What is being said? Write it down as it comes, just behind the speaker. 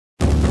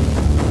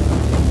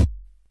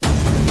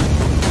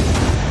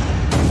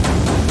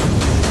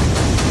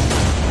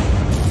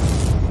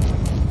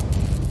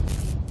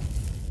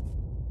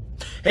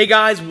Hey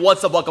guys,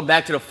 what's up? Welcome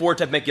back to the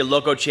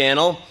FordTechMakuloco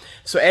channel.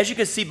 So as you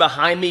can see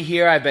behind me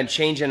here, I've been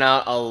changing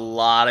out a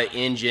lot of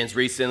engines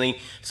recently.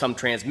 Some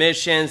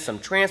transmissions, some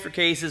transfer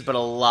cases, but a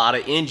lot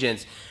of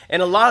engines.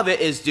 And a lot of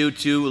it is due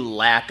to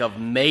lack of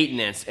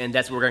maintenance, and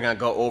that's what we're going to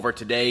go over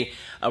today.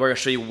 We're going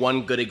to show you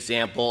one good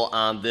example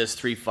on this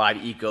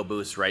 3.5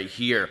 Ecoboost right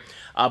here.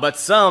 But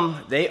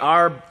some, they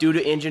are due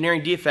to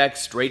engineering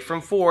defects straight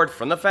from Ford,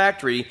 from the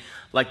factory,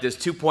 like this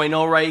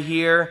 2.0 right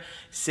here,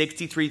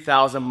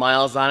 63,000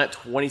 miles on it,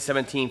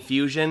 2017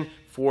 Fusion.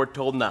 Ford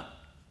told them to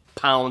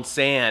pound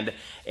sand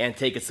and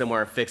take it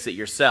somewhere and fix it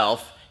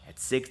yourself at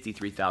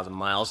 63,000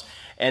 miles.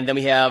 And then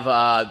we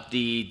have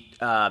the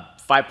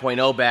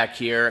 5.0 back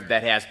here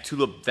that has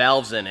tulip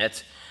valves in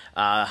it,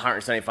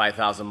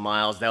 175,000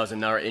 miles. That was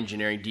another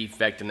engineering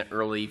defect in the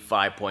early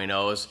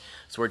 5.0s,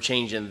 so we're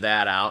changing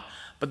that out.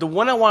 But the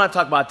one I want to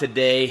talk about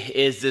today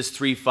is this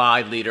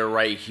 3.5 liter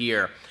right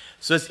here.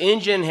 So this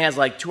engine has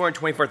like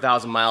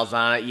 224,000 miles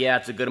on it. Yeah,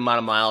 it's a good amount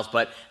of miles,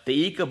 but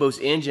the Ecoboost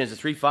engine is a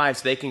 3.5,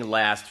 so they can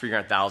last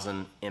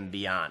 300,000 and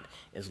beyond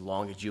as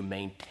long as you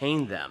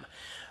maintain them.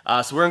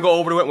 So we're going to go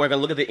over to it. We're going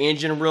to look at the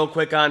engine real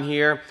quick on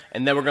here,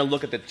 and then we're going to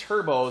look at the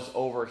turbos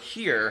over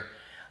here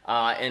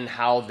and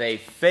how they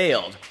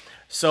failed.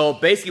 So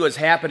basically what's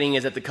happening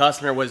is that the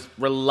customer was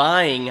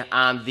relying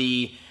on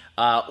the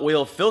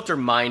oil filter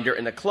minder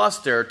in the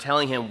cluster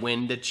telling him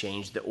when to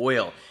change the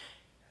oil.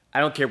 I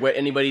don't care what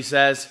anybody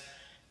says,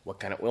 what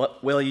kind of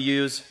oil you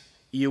use.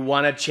 You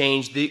want to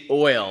change the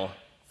oil,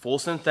 full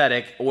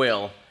synthetic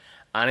oil,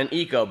 on an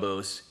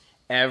Ecoboost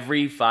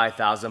every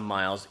 5,000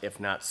 miles, if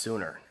not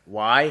sooner.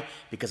 Why?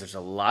 Because there's a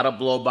lot of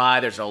blow-by,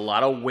 there's a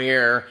lot of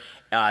wear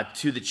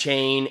to the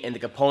chain and the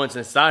components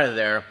inside of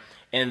there,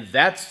 and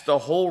that's the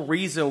whole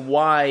reason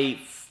why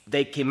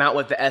they came out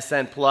with the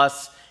SN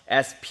Plus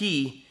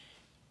SP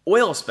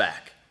oil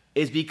spec,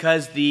 is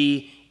because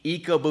the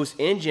Ecoboost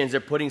engines are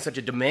putting such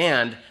a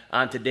demand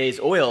on today's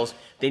oils,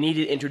 they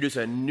needed to introduce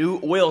a new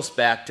oil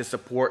spec to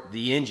support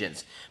the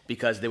engines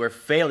because they were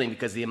failing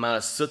because of the amount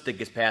of soot that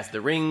gets past the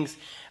rings,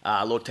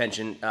 low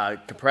tension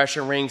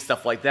compression rings,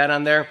 stuff like that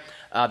on there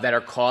that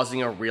are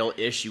causing a real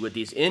issue with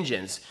these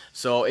engines.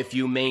 So if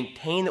you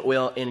maintain the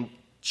oil and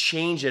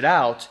change it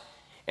out,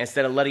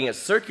 instead of letting it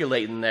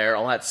circulate in there,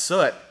 all that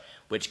soot,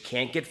 which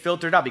can't get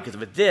filtered out, because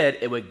if it did,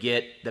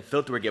 the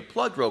filter would get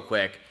plugged real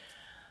quick.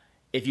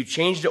 If you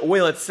change the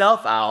oil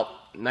itself out,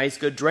 nice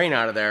good drain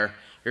out of there,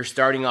 you're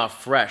starting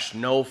off fresh.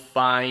 No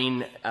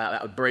fine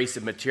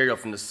abrasive material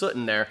from the soot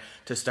in there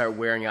to start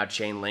wearing out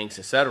chain links,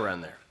 etc.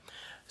 in there.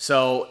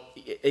 So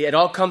it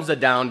all comes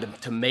down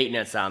to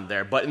maintenance on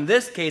there. But in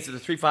this case, of the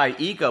 3.5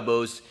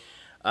 Ecoboost,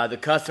 the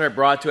customer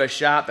brought it to a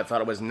shop that thought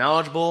it was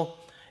knowledgeable,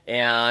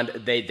 and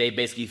they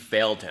basically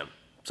failed him.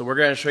 So we're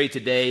going to show you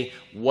today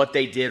what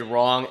they did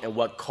wrong and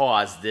what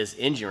caused this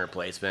engine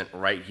replacement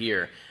right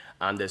here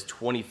on this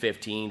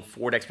 2015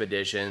 Ford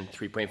Expedition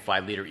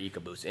 3.5 liter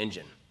Ecoboost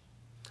engine.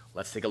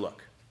 Let's take a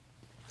look.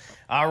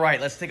 All right,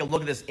 let's take a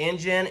look at this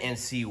engine and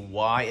see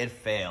why it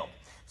failed.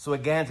 So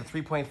again, it's a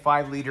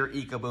 3.5 liter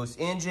Ecoboost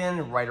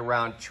engine, right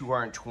around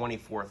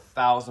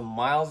 224,000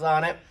 miles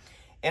on it.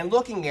 And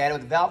looking at it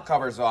with the valve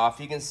covers off,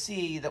 you can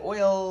see the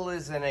oil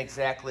isn't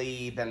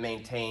exactly been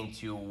maintained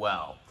too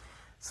well.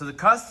 So the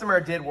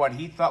customer did what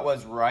he thought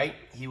was right.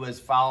 He was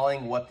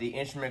following what the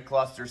instrument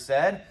cluster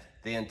said,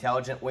 the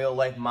intelligent oil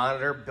life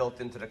monitor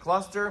built into the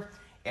cluster,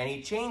 and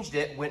he changed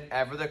it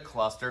whenever the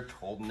cluster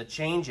told him to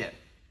change it.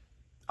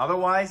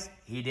 Otherwise,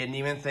 he didn't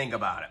even think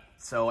about it.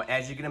 So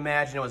as you can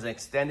imagine, it was an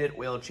extended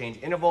oil change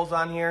intervals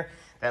on here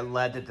that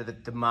led to the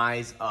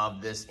demise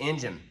of this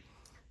engine.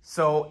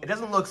 So it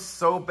doesn't look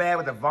so bad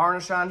with the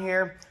varnish on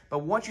here, but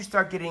once you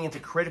start getting into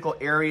critical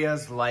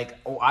areas like,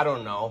 oh, I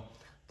don't know,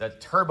 the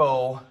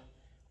turbo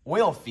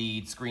oil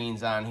feed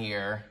screens on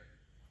here,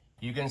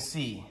 you can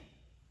see,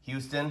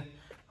 Houston,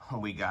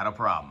 we got a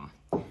problem.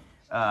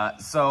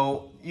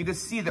 So you can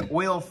see the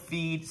oil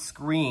feed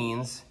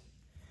screens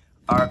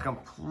are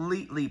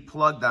completely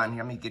plugged on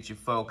here. Let me get you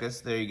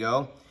focused. There you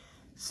go.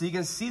 So you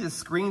can see the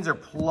screens are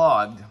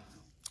plugged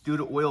due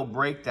to oil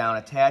breakdown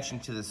attaching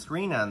to the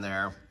screen on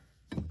there.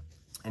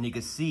 And you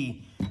can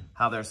see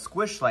how they're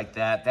squished like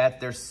that,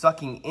 they're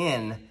sucking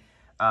in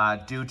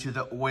due to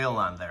the oil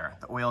on there.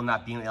 The oil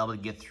not being able to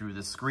get through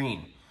the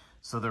screen.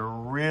 So they're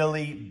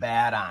really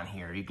bad on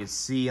here. You can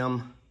see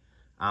them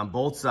on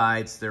both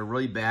sides. They're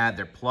really bad.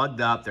 They're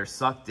plugged up, they're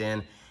sucked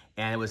in,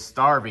 and it was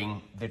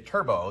starving the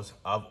turbos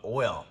of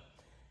oil.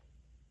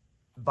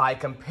 By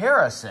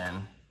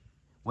comparison,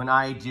 when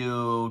I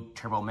do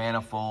turbo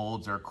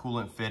manifolds or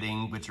coolant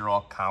fitting, which are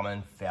all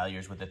common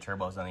failures with the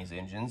turbos on these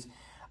engines,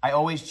 I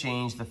always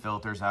change the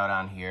filters out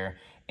on here,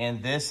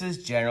 and this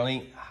is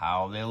generally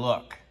how they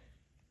look.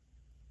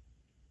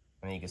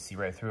 I mean, you can see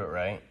right through it,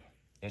 right?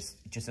 It's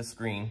just a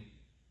screen,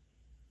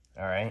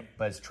 all right?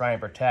 But it's trying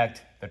to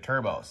protect the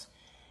turbos.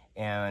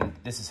 And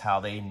this is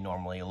how they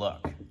normally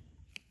look.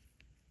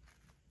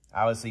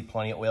 Obviously,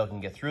 plenty of oil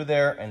can get through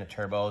there, and the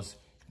turbos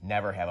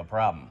never have a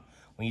problem.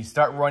 When you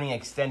start running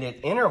extended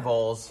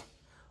intervals,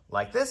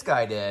 like this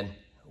guy did,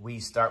 we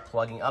start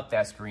plugging up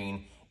that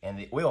screen and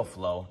the oil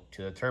flow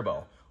to the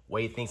turbo. What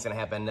do you think's gonna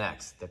happen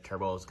next? The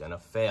turbo is gonna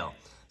fail.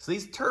 So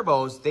these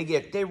turbos,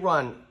 they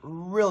run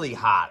really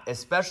hot,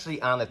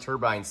 especially on the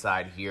turbine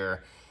side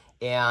here,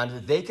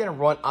 and they can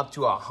run up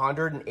to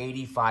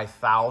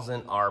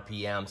 185,000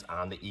 RPMs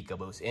on the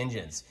Ecoboost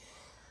engines.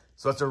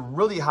 So it's a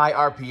really high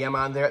RPM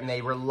on there, and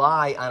they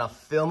rely on a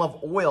film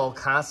of oil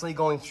constantly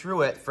going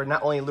through it for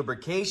not only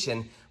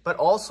lubrication, but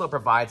also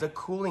provides a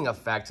cooling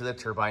effect to the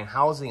turbine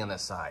housing on the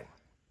side.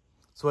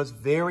 So it's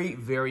very,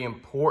 very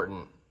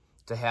important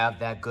to have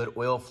that good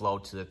oil flow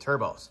to the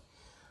turbos.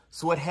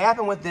 So what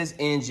happened with this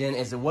engine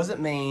is it wasn't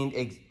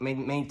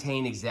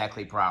maintained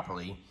exactly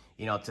properly,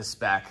 you know, to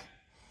spec.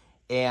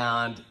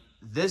 And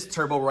this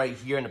turbo right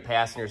here in the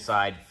passenger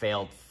side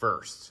failed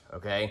first,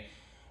 okay?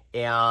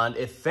 And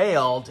it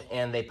failed,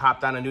 and they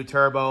popped on a new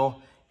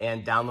turbo,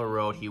 and down the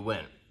road he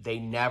went. They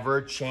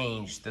never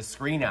changed the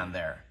screen on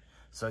there.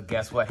 So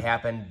guess what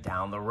happened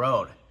down the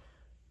road?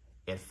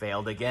 It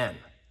failed again.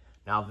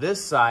 Now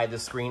this side, the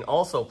screen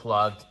also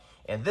plugged,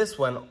 and this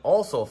one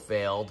also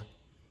failed.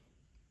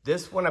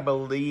 This one, I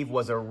believe,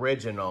 was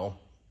original.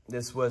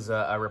 This was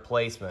a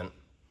replacement.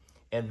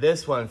 And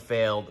this one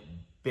failed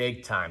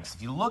big time. So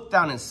if you look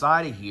down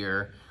inside of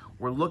here,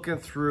 we're looking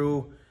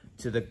through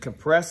to the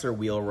compressor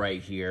wheel right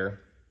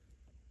here.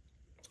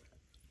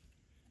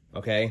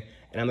 Okay,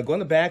 and I'm gonna go on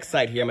the back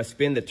side here. I'm gonna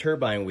spin the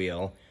turbine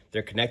wheel.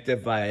 They're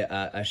connected by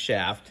a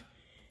shaft.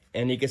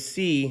 And you can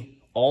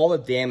see all the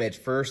damage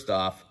first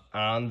off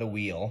on the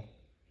wheel.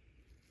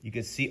 You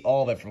can see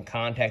all of it from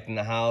contacting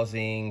the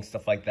housing,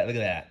 stuff like that. Look at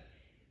that.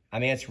 I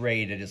mean, it's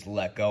ready to just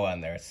let go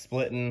on there. It's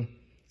splitting,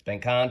 it's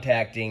been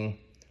contacting,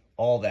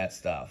 all that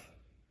stuff.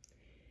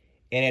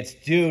 And it's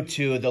due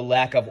to the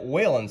lack of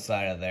oil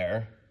inside of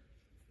there.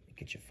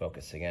 Get your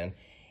focus again.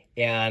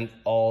 And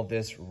all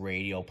this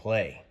radial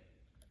play.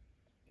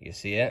 You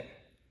see it?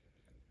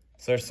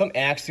 So there's some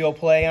axial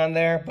play on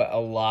there, but a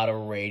lot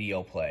of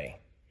radial play.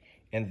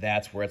 And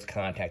that's where it's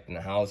contacting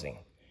the housing,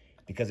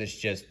 because it's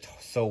just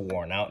so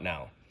worn out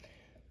now.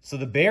 So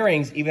the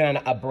bearings, even on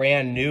a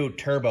brand new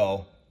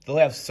turbo, they'll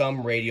have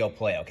some radial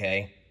play,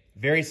 okay?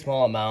 Very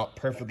small amount,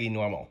 perfectly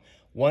normal.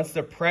 Once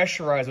they're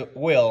pressurized with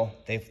oil,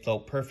 they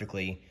float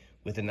perfectly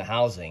within the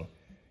housing,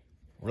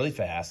 really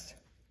fast,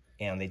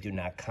 and they do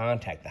not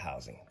contact the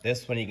housing.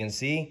 This one you can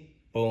see,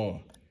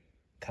 boom,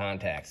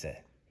 contacts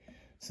it.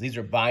 So these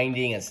are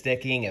binding and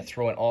sticking and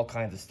throwing all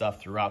kinds of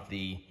stuff throughout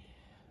the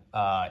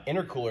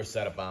intercooler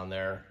setup on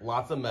there.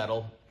 Lots of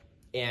metal.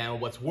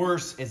 And what's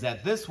worse is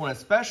that this one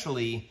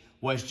especially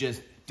was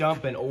just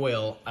dumping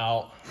oil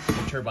out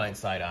the turbine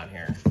side on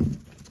here.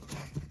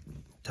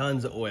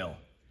 Tons of oil.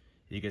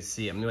 You can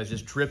see it. I mean, it was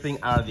just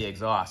dripping out of the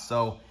exhaust.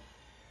 So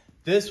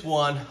this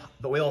one,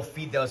 the oil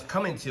feed that was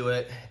coming to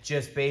it,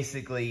 just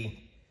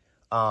basically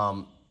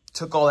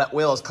took all that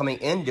oil that was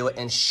coming into it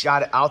and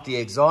shot it out the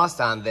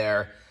exhaust on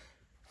there,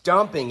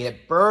 dumping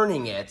it,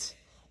 burning it,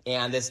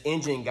 and this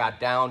engine got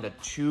down to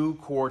 2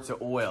 quarts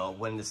of oil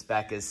when the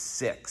spec is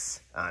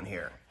 6 on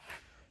here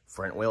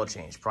for an oil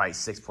change, probably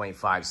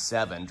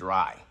 6.57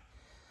 dry.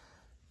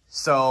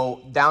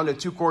 So down to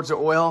 2 quarts of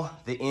oil,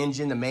 the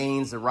engine, the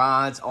mains, the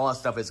rods, all that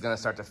stuff is gonna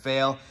start to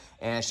fail,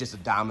 and it's just a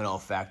domino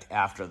effect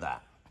after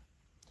that.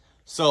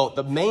 So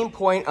the main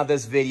point of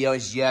this video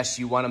is, yes,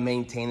 you wanna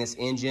maintain this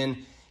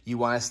engine. You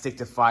wanna stick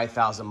to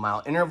 5,000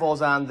 mile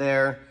intervals on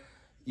there.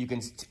 You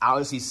can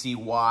obviously see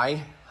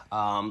why.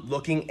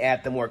 Looking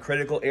at the more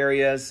critical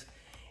areas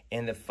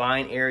and the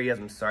fine areas,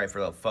 I'm sorry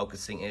for the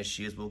focusing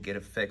issues, we'll get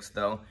it fixed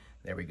though.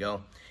 There we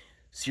go.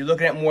 So you're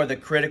looking at more of the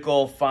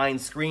critical fine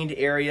screened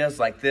areas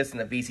like this in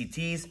the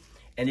VCTs,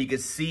 and you can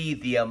see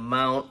the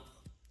amount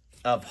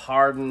of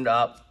hardened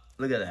up,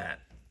 look at that,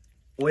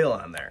 oil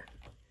on there.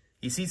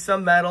 You see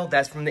some metal,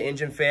 that's from the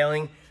engine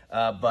failing,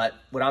 but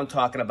what I'm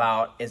talking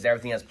about is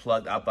everything that's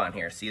plugged up on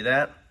here. See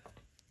that?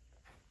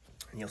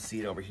 And you'll see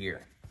it over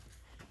here.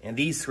 And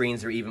these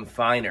screens are even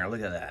finer,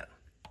 look at that.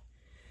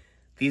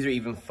 These are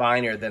even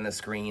finer than the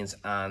screens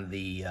on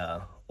the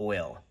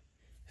oil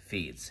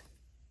feeds.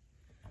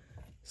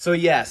 So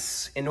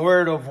yes, in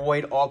order to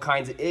avoid all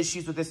kinds of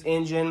issues with this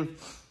engine,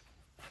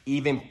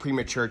 even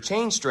premature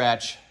chain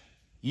stretch,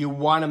 you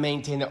want to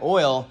maintain the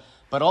oil,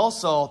 but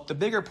also the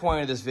bigger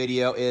point of this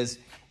video is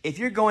if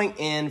you're going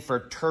in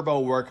for turbo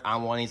work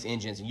on one of these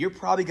engines, and you're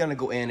probably going to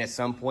go in at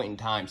some point in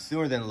time,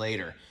 sooner than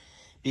later,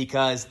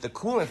 because the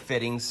coolant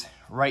fittings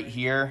right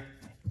here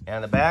and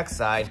on the back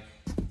side,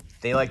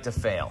 they like to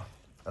fail,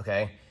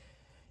 okay,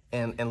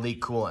 and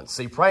leak coolant.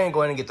 So you're probably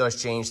going to get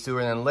those changed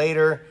sooner than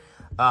later.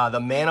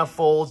 The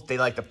manifolds, they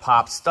like to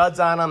pop studs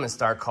on them and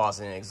start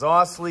causing an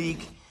exhaust leak.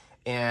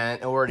 And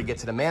in order to get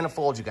to the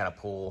manifolds, you got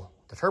to pull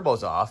the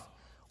turbos off.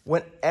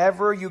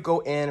 Whenever you go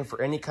in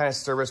for any kind of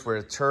service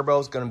where the turbo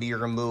is going to be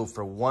removed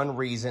for one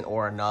reason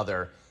or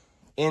another,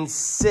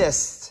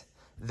 insist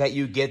that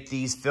you get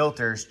these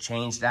filters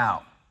changed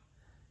out.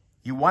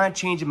 You want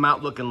to change them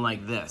out looking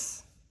like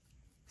this,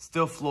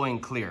 still flowing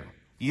clear.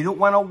 You don't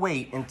want to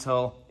wait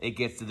until it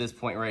gets to this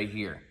point right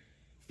here,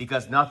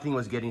 because nothing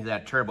was getting to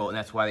that turbo, and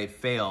that's why they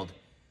failed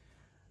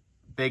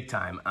big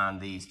time on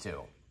these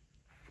two.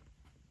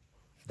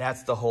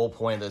 That's the whole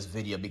point of this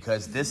video,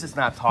 because this is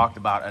not talked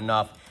about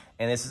enough,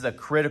 and this is a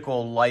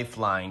critical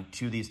lifeline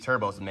to these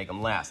turbos to make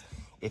them last.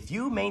 If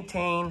you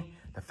maintain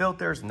the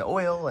filters and the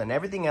oil and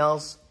everything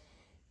else,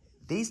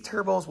 these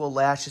turbos will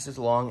last just as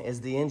long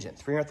as the engine,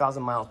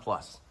 300,000 miles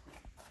plus.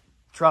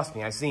 Trust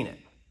me, I've seen it.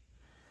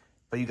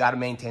 But you got to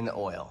maintain the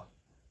oil.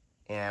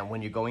 And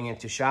when you're going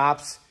into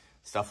shops,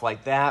 stuff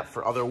like that,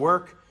 for other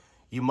work,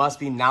 you must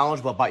be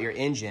knowledgeable about your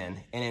engine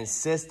and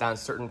insist on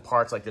certain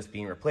parts like this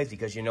being replaced,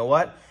 because you know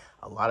what?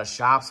 A lot of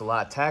shops, a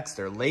lot of techs,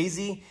 they're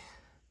lazy.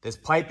 This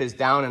pipe is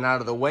down and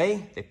out of the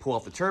way. They pull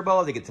off the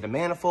turbo, they get to the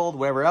manifold,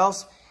 whatever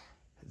else.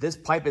 This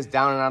pipe is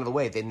down and out of the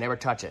way. They never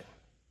touch it.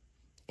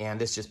 And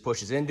this just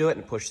pushes into it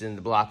and pushes into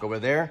the block over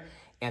there,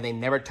 and they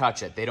never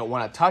touch it. They don't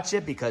want to touch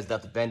it because they'll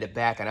have to bend it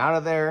back and out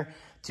of there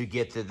to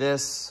get to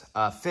this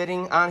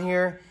fitting on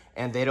here,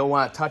 and they don't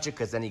want to touch it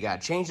because then you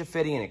got to change the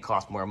fitting and it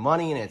costs more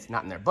money and it's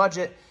not in their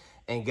budget.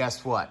 And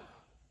guess what?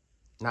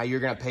 Now you're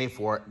going to pay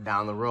for it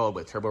down the road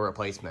with turbo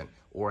replacement,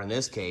 or in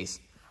this case,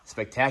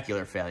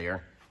 spectacular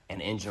failure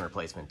and engine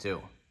replacement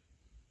too.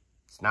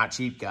 It's not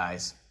cheap,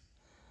 guys.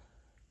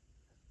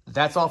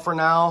 That's all for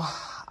now.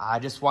 I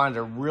just wanted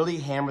to really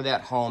hammer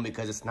that home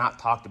because it's not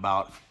talked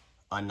about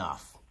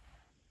enough.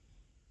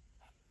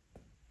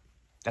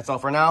 That's all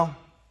for now.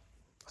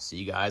 See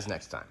you guys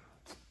next time.